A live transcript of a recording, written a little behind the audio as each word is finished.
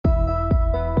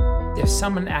if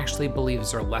someone actually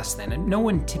believes they're less than, and no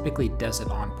one typically does it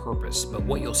on purpose, but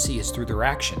what you'll see is through their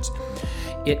actions,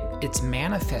 it's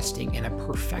manifesting in a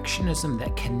perfectionism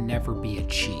that can never be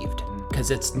achieved. Because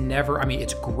it's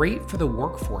great for the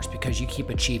workforce because you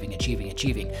keep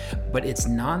achieving, but it's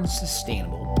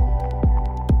non-sustainable.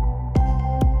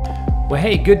 Well,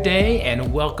 hey, good day,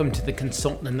 and welcome to the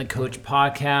Consultant and the Coach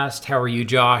podcast. How are you,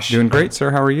 Josh? Doing great, sir.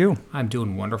 How are you? I'm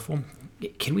doing wonderful.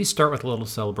 Can we start with a little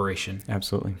celebration?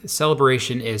 Absolutely. The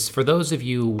celebration is, for those of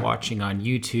you watching on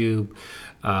YouTube,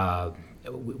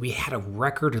 we had a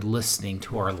record listening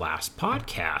to our last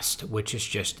podcast, which is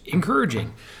just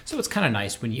encouraging. So it's kind of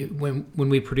nice when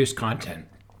we produce content,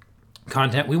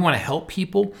 we want to help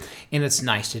people, and it's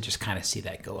nice to just kind of see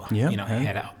that go,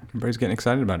 head out. Everybody's getting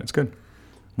excited about it. It's good.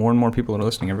 More and more people are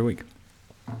listening every week.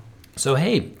 So,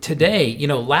 hey, today,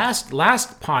 last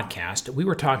podcast, we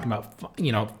were talking about,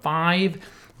 5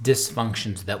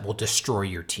 dysfunctions that will destroy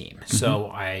your team. Mm-hmm.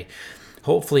 So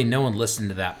hopefully no one listened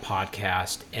to that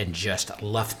podcast and just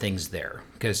left things there,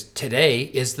 because today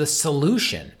is the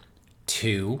solution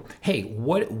to, hey,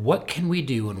 what can we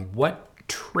do and what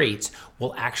traits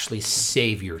will actually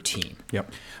save your team?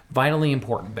 Yep. Vitally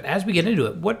important. But as we get into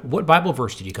it, what Bible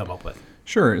verse did you come up with?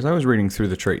 Sure. As I was reading through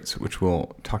the traits, which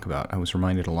we'll talk about, I was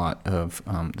reminded a lot of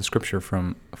the scripture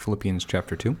from Philippians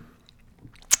chapter 2,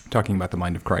 talking about the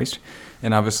mind of Christ.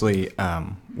 And obviously,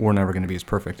 we're never going to be as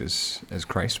perfect as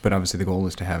Christ, but obviously the goal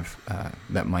is to have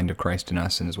that mind of Christ in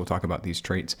us. And as we'll talk about these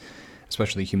traits,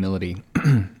 especially humility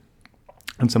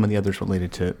and some of the others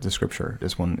related to the scripture,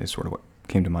 this one is sort of what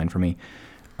came to mind for me.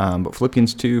 But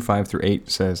Philippians 2, 5 through 8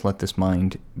 says, "Let this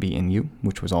mind be in you,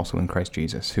 which was also in Christ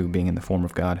Jesus, who, being in the form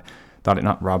of God, thought it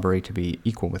not robbery to be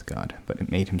equal with God, but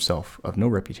it made himself of no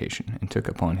reputation, and took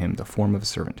upon him the form of a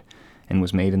servant, and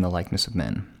was made in the likeness of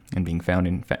men. And being found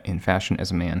in fashion as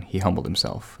a man, he humbled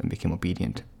himself, and became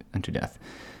obedient unto death,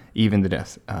 even the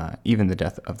death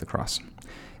of the cross."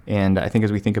 And I think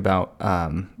as we think about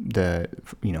for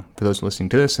those listening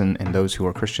to this and those who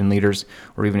are Christian leaders,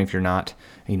 or even if you're not,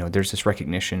 there's this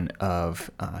recognition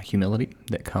of humility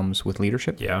that comes with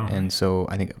leadership. Yeah. And so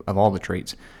I think of all the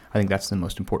traits, I think that's the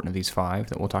most important of these 5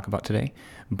 that we'll talk about today.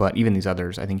 But even these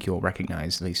others, I think you'll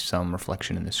recognize at least some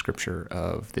reflection in the scripture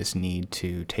of this need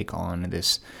to take on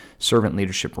this servant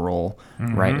leadership role,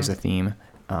 mm-hmm. right, as a theme,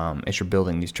 as you're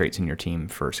building these traits in your team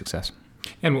for success.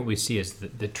 And what we see is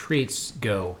that the traits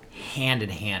go hand in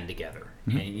hand together.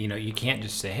 Mm-hmm. And, you can't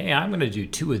just say, hey, I'm going to do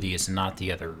 2 of these and not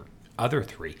the other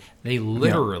 3. They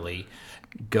literally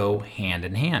go hand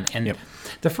in hand. And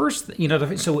the first,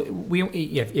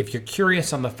 if you're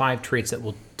curious on the 5 traits that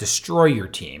will destroy your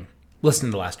team,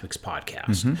 listen to last week's podcast.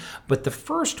 Mm-hmm. But the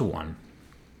first one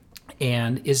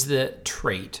is the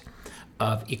trait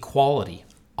of equality.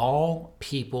 All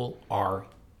people are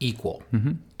equal.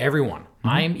 Mm-hmm. Everyone. Mm-hmm.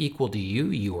 I am equal to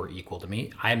you. You are equal to me.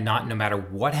 I am not, no matter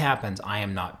what happens, I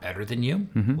am not better than you.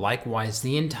 Mm-hmm. Likewise,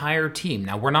 the entire team.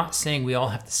 Now, we're not saying we all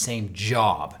have the same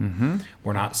job. Mm-hmm.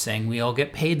 We're not saying we all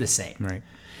get paid the same. Right.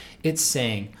 It's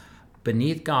saying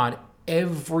beneath God,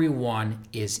 everyone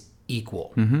is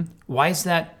equal. Mm-hmm. Why is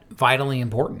that vitally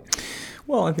important?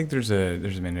 Well, I think there's a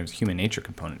human nature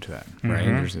component to that, right?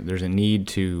 Mm-hmm. There's a need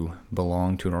to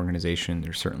belong to an organization.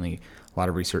 There's certainly a lot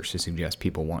of research to suggest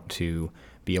people want to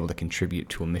be able to contribute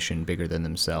to a mission bigger than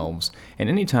themselves. And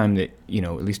anytime that,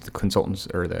 at least the consultants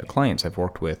or the clients I've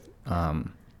worked with,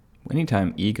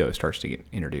 anytime ego starts to get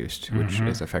introduced, which mm-hmm.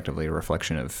 is effectively a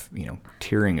reflection of,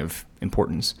 tiering of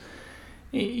importance,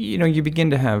 you begin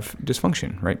to have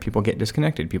dysfunction, right? People get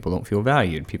disconnected. People don't feel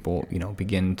valued. People,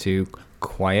 begin to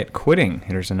quiet quitting.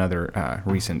 There's another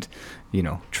recent,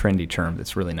 trendy term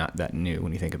that's really not that new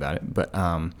when you think about it. But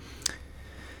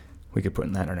we could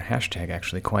put that on a hashtag,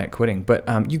 actually, quiet quitting. But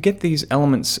you get these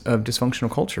elements of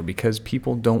dysfunctional culture because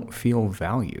people don't feel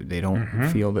valued. They don't mm-hmm.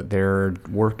 feel that their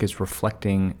work is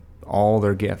reflecting all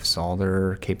their gifts, all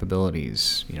their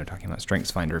capabilities. Talking about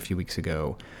StrengthsFinder a few weeks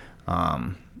ago.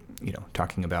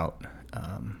 Talking about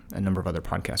a number of other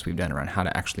podcasts we've done around how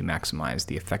to actually maximize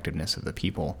the effectiveness of the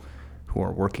people who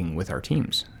are working with our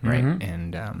teams, right? Mm-hmm.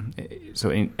 And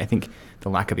so I think the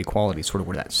lack of equality is sort of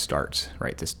where that starts,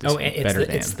 right? This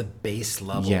it's the base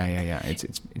level. Yeah.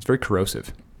 It's very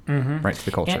corrosive, mm-hmm. right, to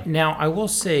the culture. And now, I will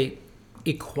say,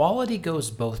 equality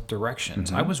goes both directions.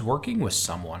 Mm-hmm. I was working with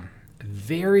someone,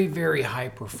 very, very high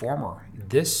performer.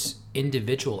 This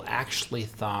individual actually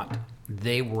thought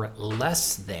they were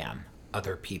less than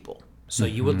other people. So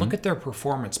you would look at their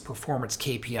performance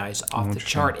KPIs off the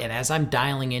chart. And as I'm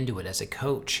dialing into it as a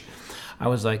coach, I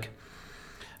was like,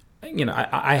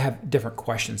 I have different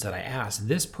questions that I ask.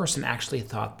 This person actually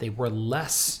thought they were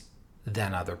less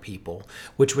than other people,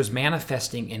 which was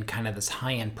manifesting in kind of this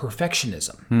high-end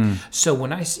perfectionism. So when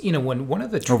when one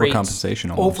of the traits,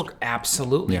 Overcompensation almost.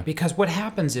 Absolutely, Yeah. because what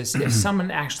happens is if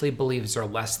someone actually believes they're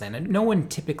less than, and no one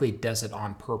typically does it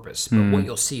on purpose, but what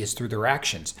you'll see is through their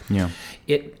actions. Yeah.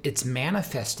 It's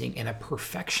manifesting in a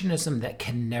perfectionism that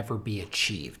can never be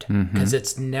achieved, because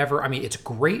it's never. I mean, it's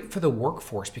great for the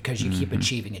workforce because you keep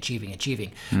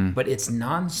achieving, but it's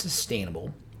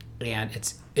non-sustainable. And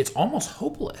it's almost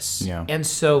hopeless. Yeah. And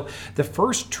so the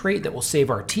first trait that will save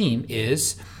our team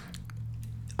is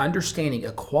understanding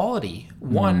equality.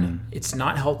 One, it's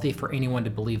not healthy for anyone to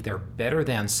believe they're better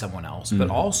than someone else, but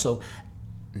also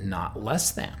not less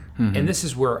than. And this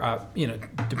is where,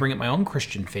 to bring up my own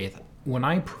Christian faith, when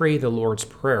I pray the Lord's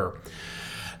Prayer,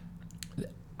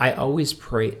 I always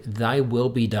pray, thy will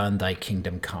be done, thy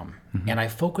kingdom come. And I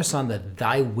focus on the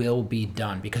thy will be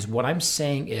done, because what I'm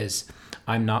saying is,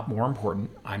 I'm not more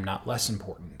important. I'm not less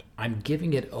important. I'm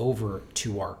giving it over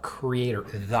to our Creator.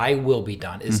 Thy will be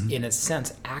done is, in a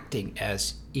sense, acting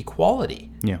as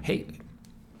equality. Yeah. Hey,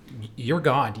 you're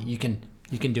God. You can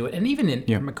do it. And even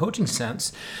from a coaching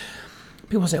sense,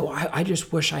 people say, well, I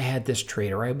just wish I had this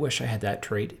trait, or I wish I had that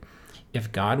trait.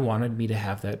 If God wanted me to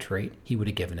have that trait, he would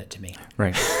have given it to me.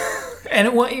 Right.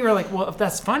 And you're like, well, if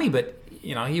that's funny, but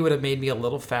he would have made me a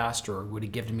little faster, or would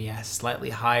have given me a slightly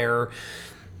higher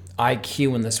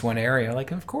IQ in this one area.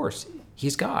 Like, of course,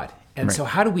 he's God. And so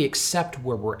how do we accept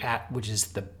where we're at, which is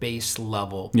the base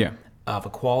level of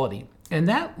equality? And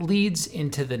that leads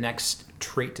into the next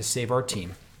trait to save our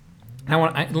team.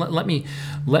 Let me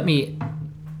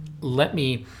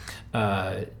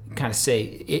kind of say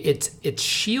it's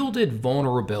shielded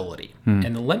vulnerability.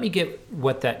 And let me get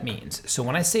what that means. So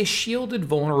when I say shielded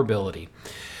vulnerability,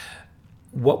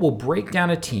 what will break down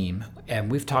a team,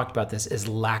 and we've talked about this, is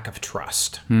lack of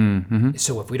trust.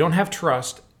 So if we don't have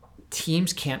trust,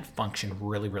 teams can't function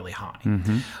really, really high.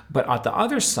 But at the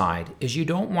other side is you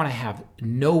don't want to have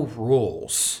no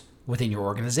rules within your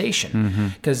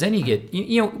organization, because then you get,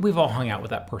 we've all hung out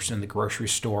with that person in the grocery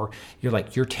store. You're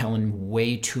like, you're telling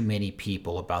way too many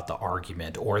people about the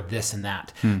argument or this and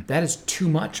that. That is too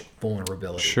much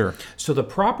vulnerability. Sure. So the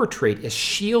proper trait is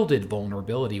shielded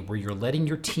vulnerability, where you're letting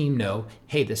your team know,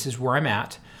 hey, this is where I'm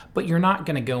at. But you're not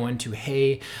going to go into,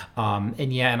 hey,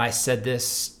 and I said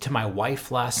this to my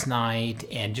wife last night,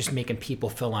 and just making people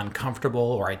feel uncomfortable,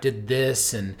 or I did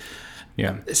this. And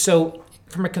so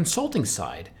from a consulting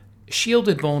side,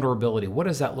 shielded vulnerability, what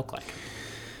does that look like?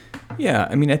 Yeah,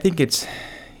 I mean, I think it's,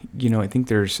 I think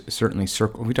there's certainly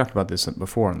we talked about this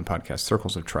before on the podcast,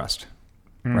 circles of trust,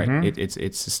 right? It's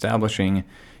establishing,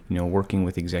 working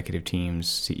with executive teams,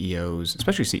 CEOs,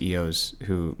 especially CEOs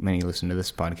who many listen to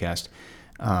this podcast,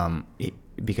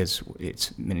 because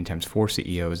it's many times for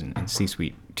CEOs and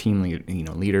C-suite team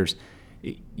leaders,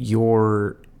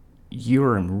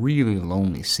 you're in really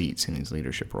lonely seats in these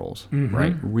leadership roles,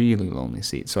 right? Really lonely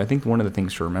seats. So I think one of the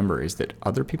things to remember is that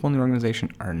other people in the organization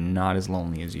are not as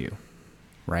lonely as you,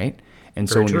 right? And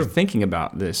so when you're thinking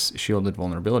about this shielded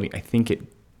vulnerability, I think it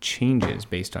changes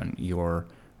based on your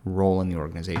role in the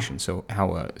organization. So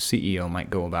how a CEO might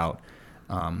go about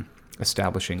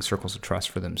establishing circles of trust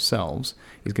for themselves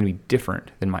is going to be different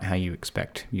than how you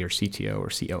expect your CTO or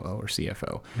COO or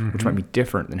CFO, which might be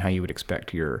different than how you would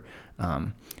expect your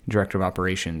director of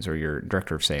operations or your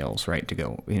director of sales, right, to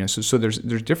go. So there's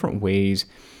different ways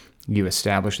you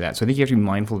establish that. So I think you have to be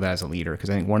mindful of that as a leader, because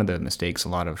I think one of the mistakes a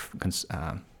lot of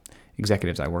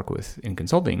executives I work with in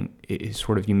consulting is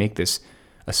sort of you make this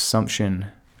assumption,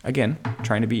 again,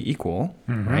 trying to be equal,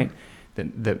 right?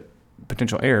 The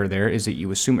potential error there is that you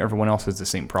assume everyone else has the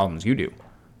same problems you do,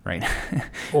 right?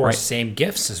 Or same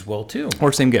gifts as well, too.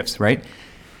 Or same gifts, right?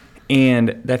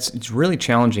 And it's really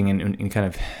challenging in kind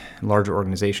of larger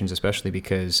organizations, especially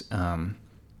because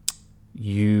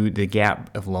the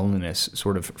gap of loneliness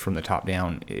sort of from the top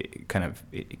down,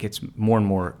 it gets more and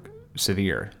more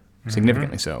severe,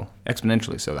 significantly so,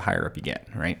 exponentially so, the higher up you get,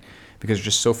 right? Because there's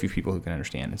just so few people who can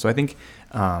understand. And so I think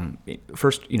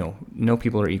first, know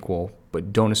people are equal,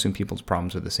 but don't assume people's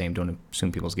problems are the same. Don't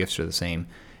assume people's gifts are the same.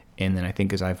 And then I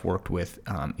think as I've worked with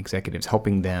executives,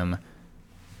 helping them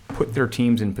put their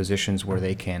teams in positions where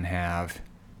they can have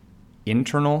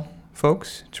internal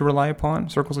folks to rely upon,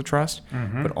 circles of trust,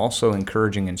 but also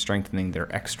encouraging and strengthening their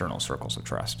external circles of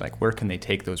trust. Like, where can they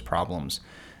take those problems,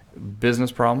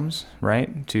 business problems,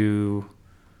 right, to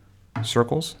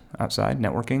circles outside,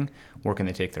 networking? Where can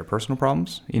they take their personal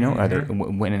problems? Either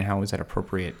when and how is that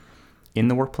appropriate in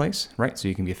the workplace, right? So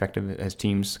you can be effective as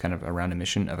teams kind of around a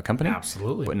mission of a company.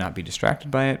 Absolutely. But not be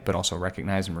distracted by it, but also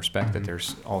recognize and respect that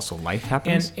there's also life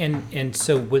happens. And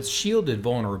so with shielded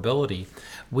vulnerability,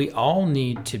 we all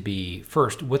need to be,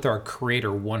 first, with our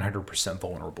Creator, 100%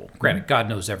 vulnerable. Granted, God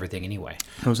knows everything anyway.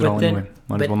 Knows it all anyway.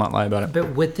 Might as well not lie about it.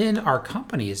 But within our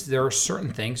companies, there are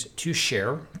certain things to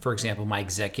share. For example, my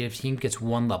executive team gets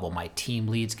one level. My team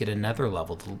leads get another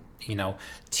level.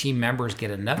 Team members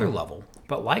get another level.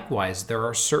 But likewise, there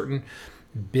are certain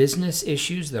business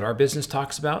issues that our business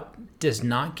talks about does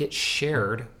not get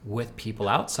shared with people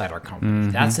outside our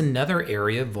company. That's another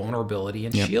area of vulnerability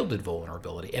and shielded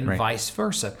vulnerability, and vice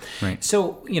versa. Right.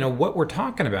 So, what we're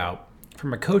talking about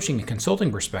from a coaching and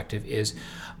consulting perspective is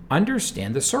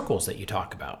understand the circles that you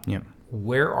talk about. Yep.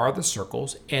 Where are the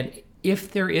circles? And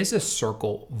if there is a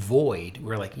circle void,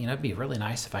 we're like, it'd be really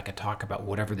nice if I could talk about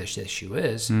whatever this issue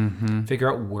is,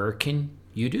 figure out where can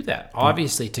you do that?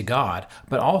 Obviously to God,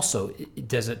 but also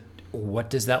what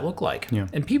does that look like? Yeah.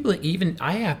 And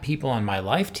I have people on my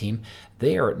life team,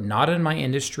 they are not in my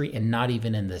industry and not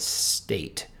even in the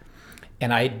state.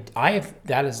 And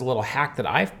that is a little hack that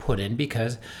I've put in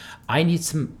because I need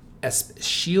some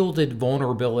shielded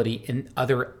vulnerability in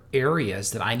other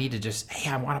areas that I need to just,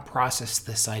 I want to process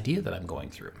this idea that I'm going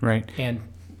through. Right. And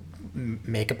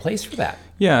make a place for that.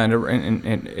 Yeah,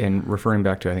 and referring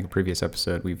back to, I think, a previous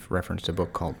episode, we've referenced a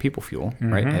book called People Fuel,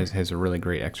 right? Has a really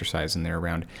great exercise in there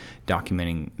around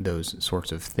documenting those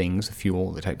sorts of things,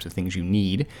 fuel, the types of things you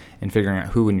need, and figuring out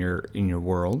who in your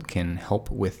world can help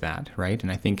with that, right?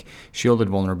 And I think shielded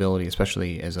vulnerability,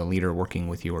 especially as a leader working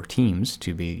with your teams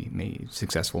to be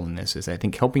successful in this, is I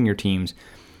think helping your teams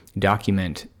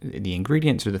document the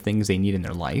ingredients or the things they need in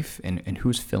their life and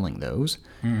who's filling those,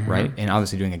 right? And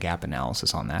obviously doing a gap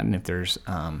analysis on that. And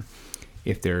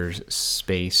if there's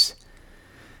space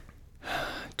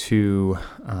to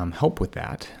help with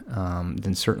that,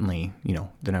 then certainly,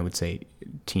 then I would say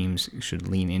teams should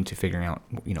lean into figuring out,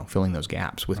 filling those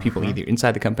gaps with people either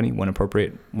inside the company when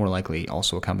appropriate, more likely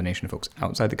also a combination of folks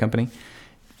outside the company,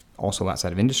 also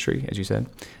outside of industry, as you said,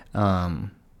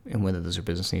 and whether those are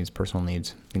business needs, personal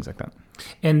needs, things like that.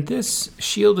 And this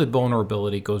shielded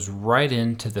vulnerability goes right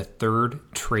into the third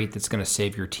trait that's going to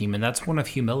save your team, and that's one of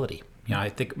humility. I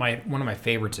think one of my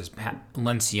favorites is Pat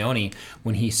Lencioni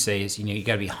when he says, you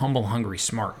got to be humble, hungry,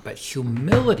 smart. But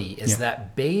humility is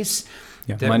that base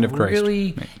that mind of Christ.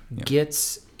 really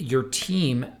gets your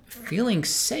team feeling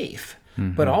safe.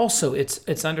 But also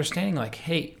it's understanding like,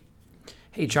 hey,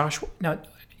 Josh, now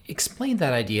explain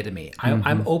that idea to me.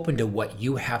 I'm open to what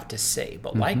you have to say,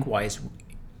 but likewise,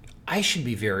 I should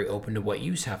be very open to what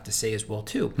you have to say as well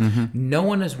too. No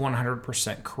one is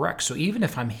 100% correct. So even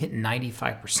if I'm hitting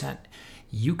 95%,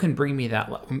 you can bring me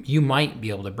you might be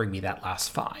able to bring me that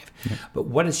last 5. But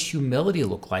what does humility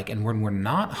look like? And when we're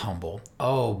not humble,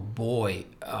 oh boy,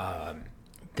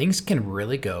 things can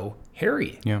really go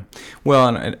hairy. Yeah. Well,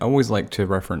 and I always like to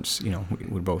reference,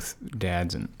 we're both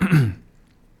dads and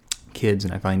kids,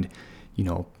 and I find,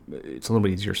 it's a little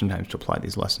bit easier sometimes to apply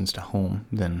these lessons to home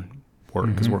than work,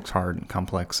 because work's hard and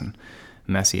complex and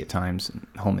messy at times, and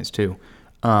home is too.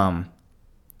 But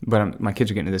my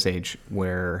kids are getting to this age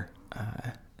where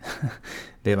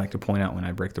they like to point out when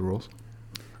I break the rules.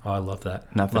 Oh, I love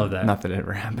that. Not that it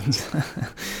ever happens.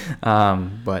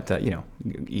 But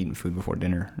eating food before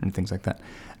dinner and things like that.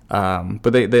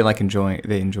 But they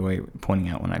enjoy pointing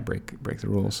out when I break the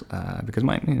rules, because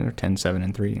mine, they're 10, 7,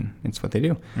 and 3, and it's what they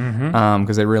do.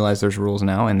 Because they realize there's rules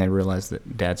now, and they realize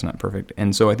that dad's not perfect.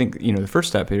 And so I think, the first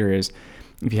step here is,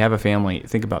 if you have a family,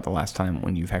 think about the last time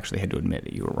when you've actually had to admit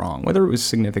that you were wrong, whether it was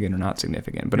significant or not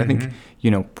significant. But I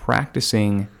think,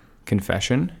 practicing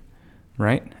confession,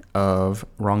 right, of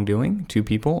wrongdoing to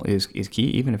people is key,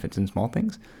 even if it's in small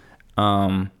things.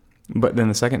 But then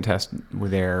the second test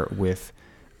there with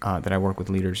that I work with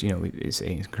leaders, is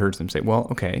encourage them to say, well,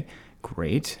 okay,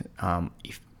 great.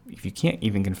 If you can't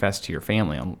even confess to your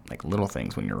family on like little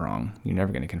things when you're wrong, you're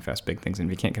never going to confess big things. And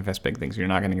if you can't confess big things, you're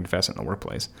not going to confess it in the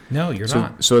workplace. No, you're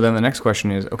not. So then the next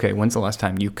question is, okay, when's the last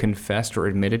time you confessed or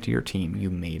admitted to your team you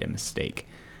made a mistake?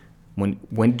 When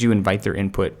did you invite their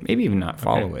input? Maybe even not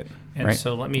follow it. And right?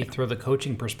 so let me throw the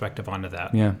coaching perspective onto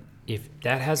that. Yeah. If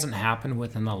that hasn't happened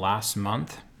within the last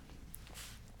month,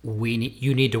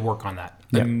 you need to work on that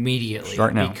immediately.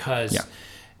 Start now. Because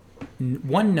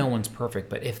one, no one's perfect,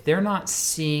 but if they're not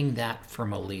seeing that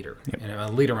from a leader, and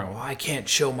a leader, I can't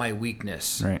show my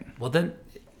weakness. Right. Well, then,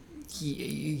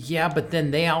 but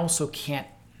then they also can't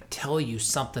tell you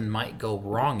something might go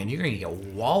wrong, and you're going to get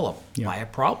walloped by a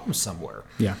problem somewhere.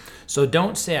 Yeah. So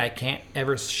don't say I can't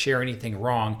ever share anything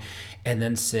wrong, and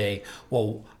then say,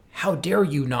 well, how dare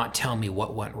you not tell me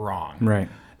what went wrong? Right.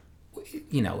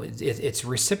 It's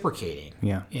reciprocating.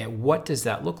 Yeah. What does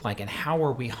that look like, and how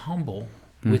are we humble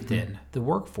within the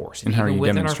workforce, And how are even you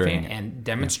within demonstrating it? and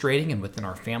demonstrating, and within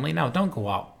our family? Now, don't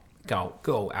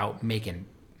go out making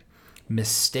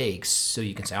mistakes so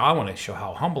you can say, oh, I want to show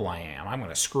how humble I am. I'm going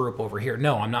to screw up over here.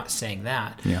 No, I'm not saying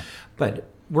that. Yeah. But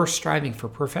we're striving for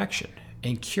perfection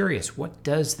and curious, what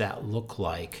does that look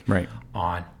like Right.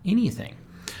 on anything?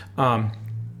 And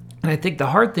I think the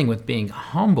hard thing with being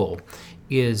humble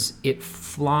is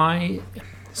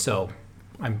so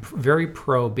I'm very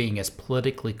pro being as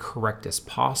politically correct as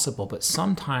possible, but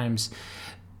sometimes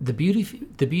the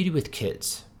beauty with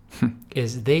kids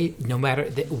is they, no matter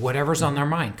whatever's on their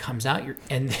mind comes out,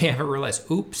 and they haven't realized,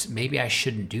 oops, maybe I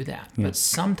shouldn't do that. But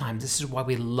sometimes this is why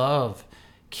we love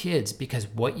kids, because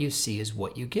what you see is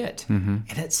what you get, and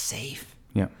it's safe.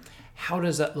 Yeah. How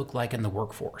does that look like in the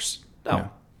workforce?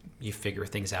 You figure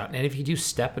things out, and if you do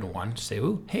step in one, say,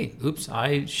 "Ooh, hey, oops,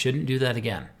 I shouldn't do that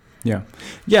again." Yeah.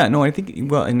 Yeah. No, I think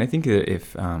that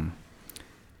if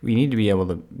we need to be able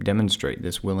to demonstrate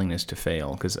this willingness to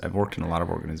fail, because I've worked in a lot of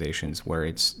organizations where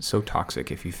it's so toxic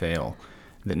if you fail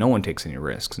that no one takes any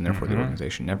risks, and therefore the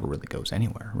organization never really goes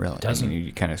anywhere, really. Doesn't. I mean,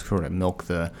 you kind of sort of milk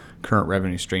the current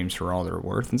revenue streams for all they're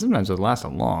worth, and sometimes those last a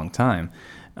long time,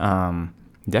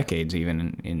 decades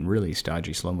even in really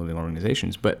stodgy, slow-moving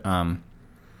organizations. But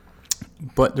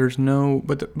there's no,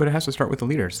 but it has to start with the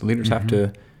leaders. The leaders have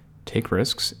to take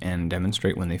risks and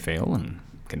demonstrate when they fail and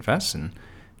confess and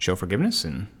show forgiveness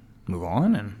and move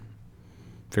on and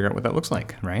figure out what that looks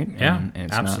like, right? Yeah, and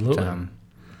it's absolutely.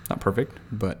 Not perfect,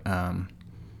 but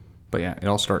yeah, it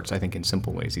all starts, I think, in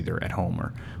simple ways, either at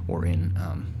home or in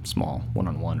small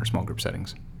one-on-one or small group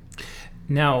settings.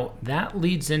 Now, that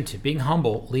being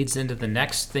humble leads into the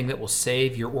next thing that will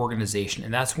save your organization,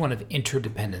 and that's one of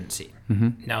interdependency.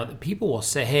 Now, the people will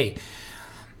say, hey,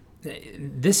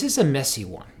 this is a messy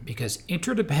one, because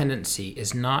interdependency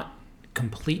is not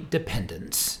complete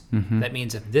dependence. That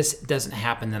means if this doesn't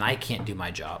happen, then I can't do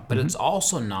my job. But it's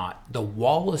also not, the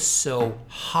wall is so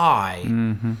high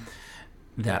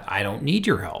that I don't need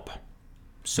your help.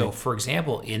 So, for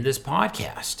example, in this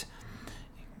podcast,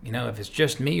 if it's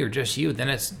just me or just you, then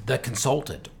it's the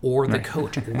consultant or the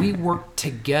coach. We work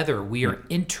together. We are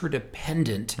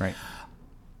interdependent. Right.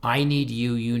 I need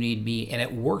you, you need me, and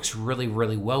it works really,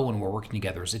 really well when we're working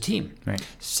together as a team. Right.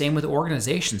 Same with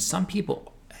organizations. Some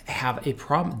people have a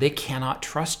problem. They cannot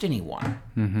trust anyone.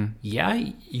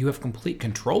 Yeah, you have complete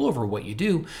control over what you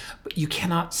do, but you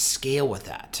cannot scale with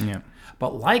that. Yeah.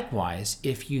 But likewise,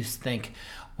 if you think,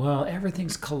 well,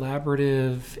 everything's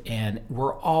collaborative and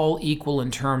we're all equal in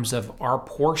terms of our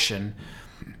portion,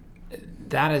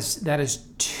 that is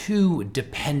too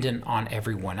dependent on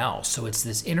everyone else. So it's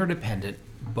this interdependent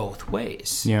both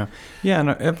ways. Yeah. Yeah,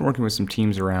 and I've been working with some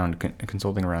teams around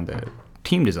consulting around the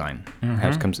team design.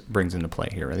 Perhaps brings into play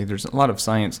here. I think there's a lot of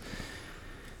science,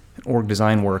 org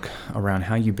design work around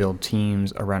how you build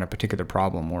teams around a particular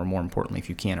problem, or more importantly, if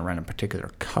you can, around a particular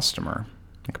customer,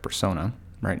 like a persona,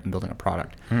 right, and building a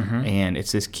product. And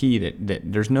it's this key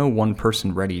that there's no one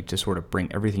person ready to sort of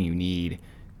bring everything you need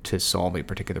to solve a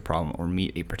particular problem or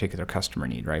meet a particular customer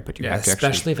need, right? But you have to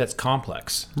especially if it's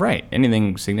complex. Right,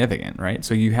 anything significant, right?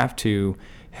 So you have to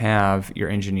have your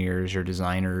engineers, your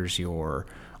designers, your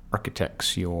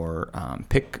architects, your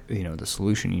pick, the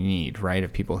solution you need, right,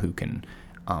 of people who can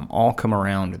all come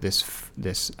around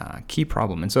this key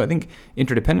problem. And so I think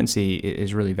interdependency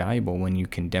is really valuable when you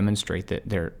can demonstrate that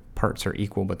their parts are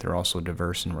equal, but they're also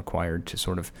diverse and required to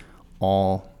sort of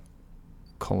all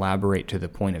collaborate to the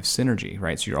point of synergy,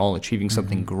 right? So you're all achieving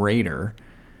something greater.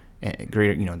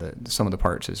 The sum of the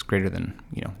parts is greater than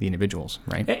the individuals,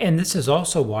 right? And this is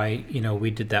also why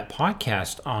we did that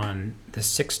podcast on the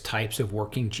 6 types of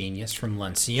working genius from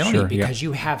Lencioni, because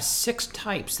you have 6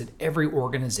 types that every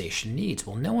organization needs.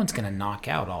 Well, no one's going to knock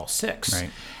out all 6.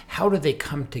 Right. How do they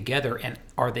come together, and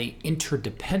are they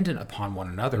interdependent upon one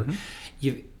another?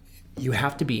 You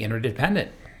have to be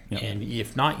interdependent. Yep. And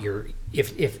if not,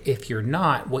 if you're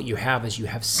not, what you have is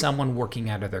someone working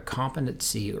out of their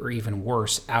competency, or even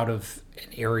worse, out of an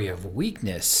area of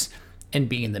weakness, and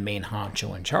being the main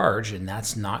honcho in charge, and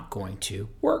that's not going to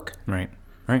work. Right.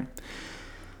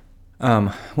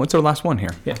 What's our last one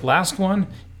here? Yeah, last one.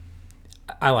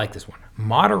 I like this one: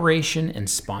 moderation and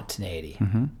spontaneity.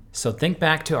 So think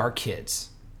back to our kids,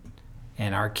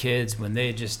 and our kids when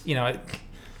they just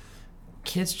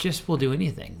kids just will do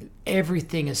anything.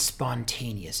 Everything is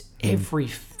spontaneous. Every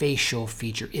facial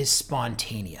feature is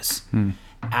spontaneous.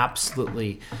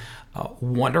 Absolutely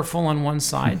wonderful on one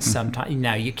side. Sometimes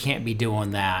now you can't be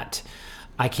doing that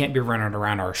I can't be running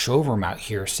around our showroom out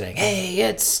here saying, hey,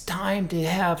 it's time to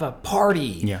have a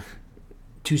party. Yeah.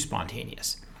 Too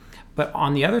spontaneous. But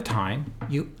on the other time,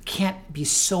 you can't be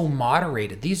so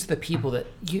moderated. These are the people that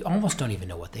you almost don't even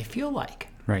know what they feel like.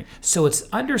 Right. So it's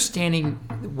understanding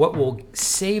what will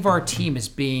save our team as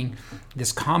being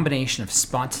this combination of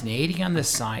spontaneity on this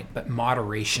side, but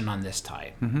moderation on this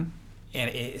side. Mm-hmm. And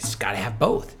it's got to have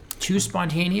both. Too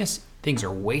spontaneous, things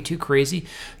are way too crazy.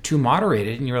 Too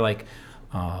moderated, and you're like,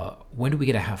 when do we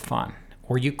get to have fun?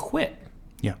 Or you quit.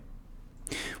 Yeah.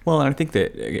 Well, and I think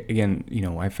that, again,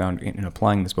 I found in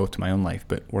applying this both to my own life,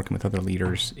 but working with other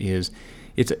leaders is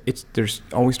there's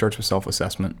always starts with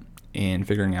self-assessment and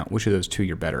figuring out which of those two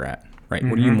you're better at, right? Mm-hmm.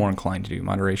 What are you more inclined to do,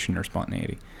 moderation or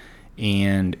spontaneity?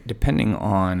 And depending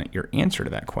on your answer to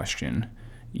that question,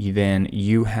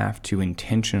 you have to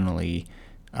intentionally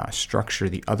structure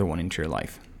the other one into your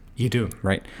life. You do.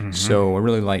 Right? Mm-hmm. So I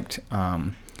really liked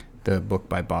the book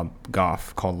by Bob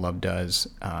Goff called Love Does,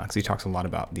 because he talks a lot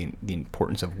about the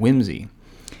importance of whimsy.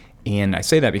 And I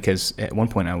say that because at one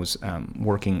point I was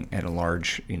working at a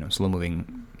large,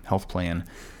 slow-moving health plan,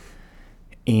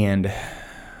 and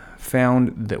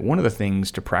found that one of the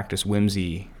things to practice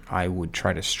whimsy, I would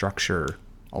try to structure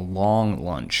a long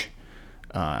lunch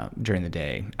during the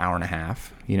day, hour and a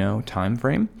half, time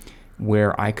frame,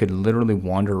 where I could literally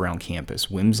wander around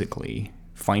campus whimsically,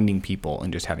 finding people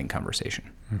and just having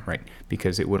conversation, right?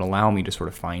 Because it would allow me to sort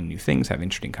of find new things, have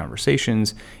interesting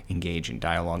conversations, engage in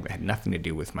dialogue that had nothing to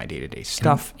do with my day-to-day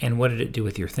stuff. And what did it do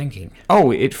with your thinking?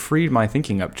 Oh, it freed my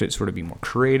thinking up to sort of be more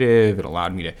creative. It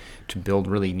allowed me to build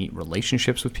really neat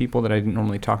relationships with people that I didn't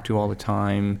normally talk to all the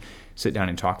time, sit down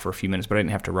and talk for a few minutes, but I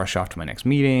didn't have to rush off to my next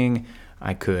meeting.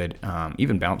 I could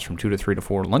even bounce from 2 to 3 to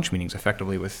 4 lunch meetings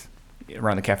effectively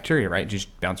around the cafeteria, right?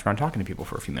 Just bounce around talking to people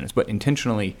for a few minutes, but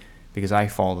intentionally, because I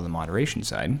fall to the moderation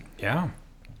side. Yeah.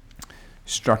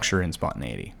 Structure and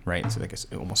spontaneity, right? So like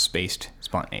a almost spaced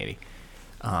spontaneity.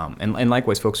 And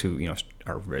likewise, folks who,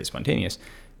 are very spontaneous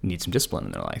need some discipline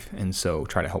in their life. And so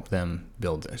try to help them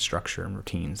build a structure and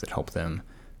routines that help them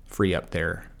free up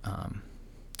their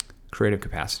creative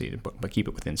capacity, but keep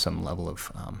it within some level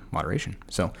of moderation.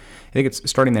 So I think it's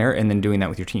starting there and then doing that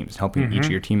with your teams, helping each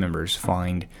of your team members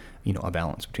find, a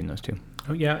balance between those two.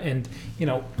 Oh, yeah. And,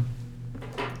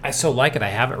 I so like it. I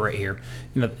have it right here.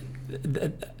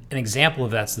 An example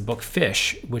of that's the book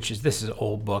Fish, this is an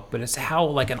old book, but it's how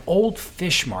like an old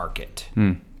fish market,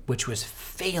 which was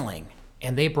failing,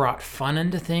 and they brought fun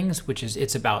into things,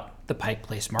 it's about the Pike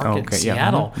Place Market in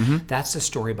Seattle. Yeah. Mm-hmm. That's the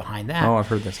story behind that. Oh, I've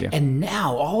heard this, yeah. And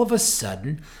now all of a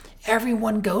sudden,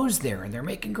 everyone goes there and they're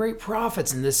making great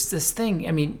profits. And this thing,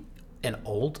 an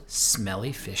old,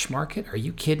 smelly fish market? Are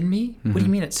you kidding me? Mm-hmm. What do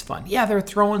you mean it's fun? Yeah, they're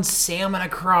throwing salmon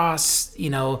across,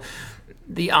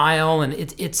 the aisle, and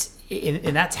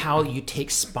and that's how you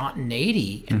take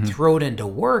spontaneity and throw it into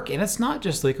work. And it's not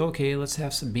just like, okay, let's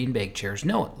have some beanbag chairs.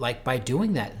 No, like by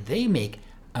doing that, they make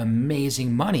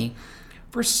amazing money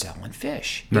for selling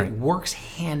fish. Right. It works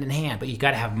hand in hand, but you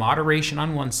got to have moderation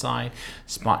on one side,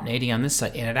 spontaneity on this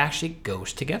side, and it actually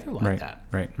goes together like that.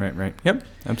 Right. Yep,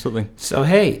 absolutely. So,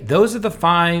 hey, those are the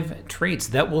 5 traits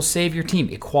that will save your team: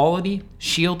 equality,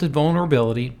 shielded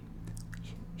vulnerability,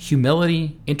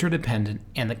 humility, interdependent,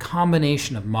 and the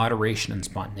combination of moderation and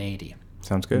spontaneity.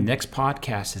 Sounds good. The next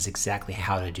podcast is exactly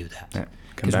how to do that. Yeah.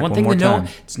 Because one thing to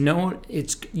know,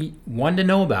 it's one to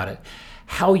know about it.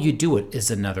 How you do it is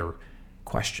another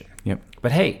question. Yep.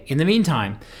 But hey, in the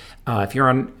meantime, if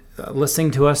you're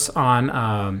listening to us on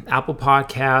Apple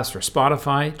Podcasts or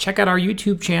Spotify, check out our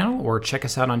YouTube channel or check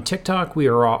us out on TikTok. We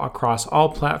are across all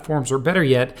platforms, or better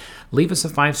yet, leave us a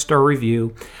 5-star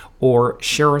review or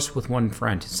share us with one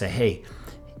friend and say, hey,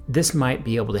 this might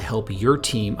be able to help your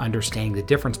team understanding the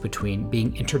difference between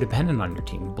being interdependent on your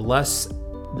team. Bless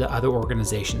the other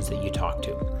organizations that you talk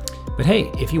to. But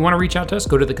hey, if you want to reach out to us,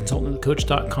 go to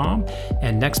theconsultantcoach.com,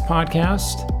 and next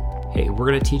podcast, hey, we're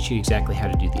going to teach you exactly how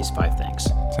to do these 5 things.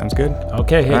 Sounds good.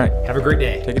 Okay, hey, all right. Have a great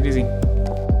day. Take it easy.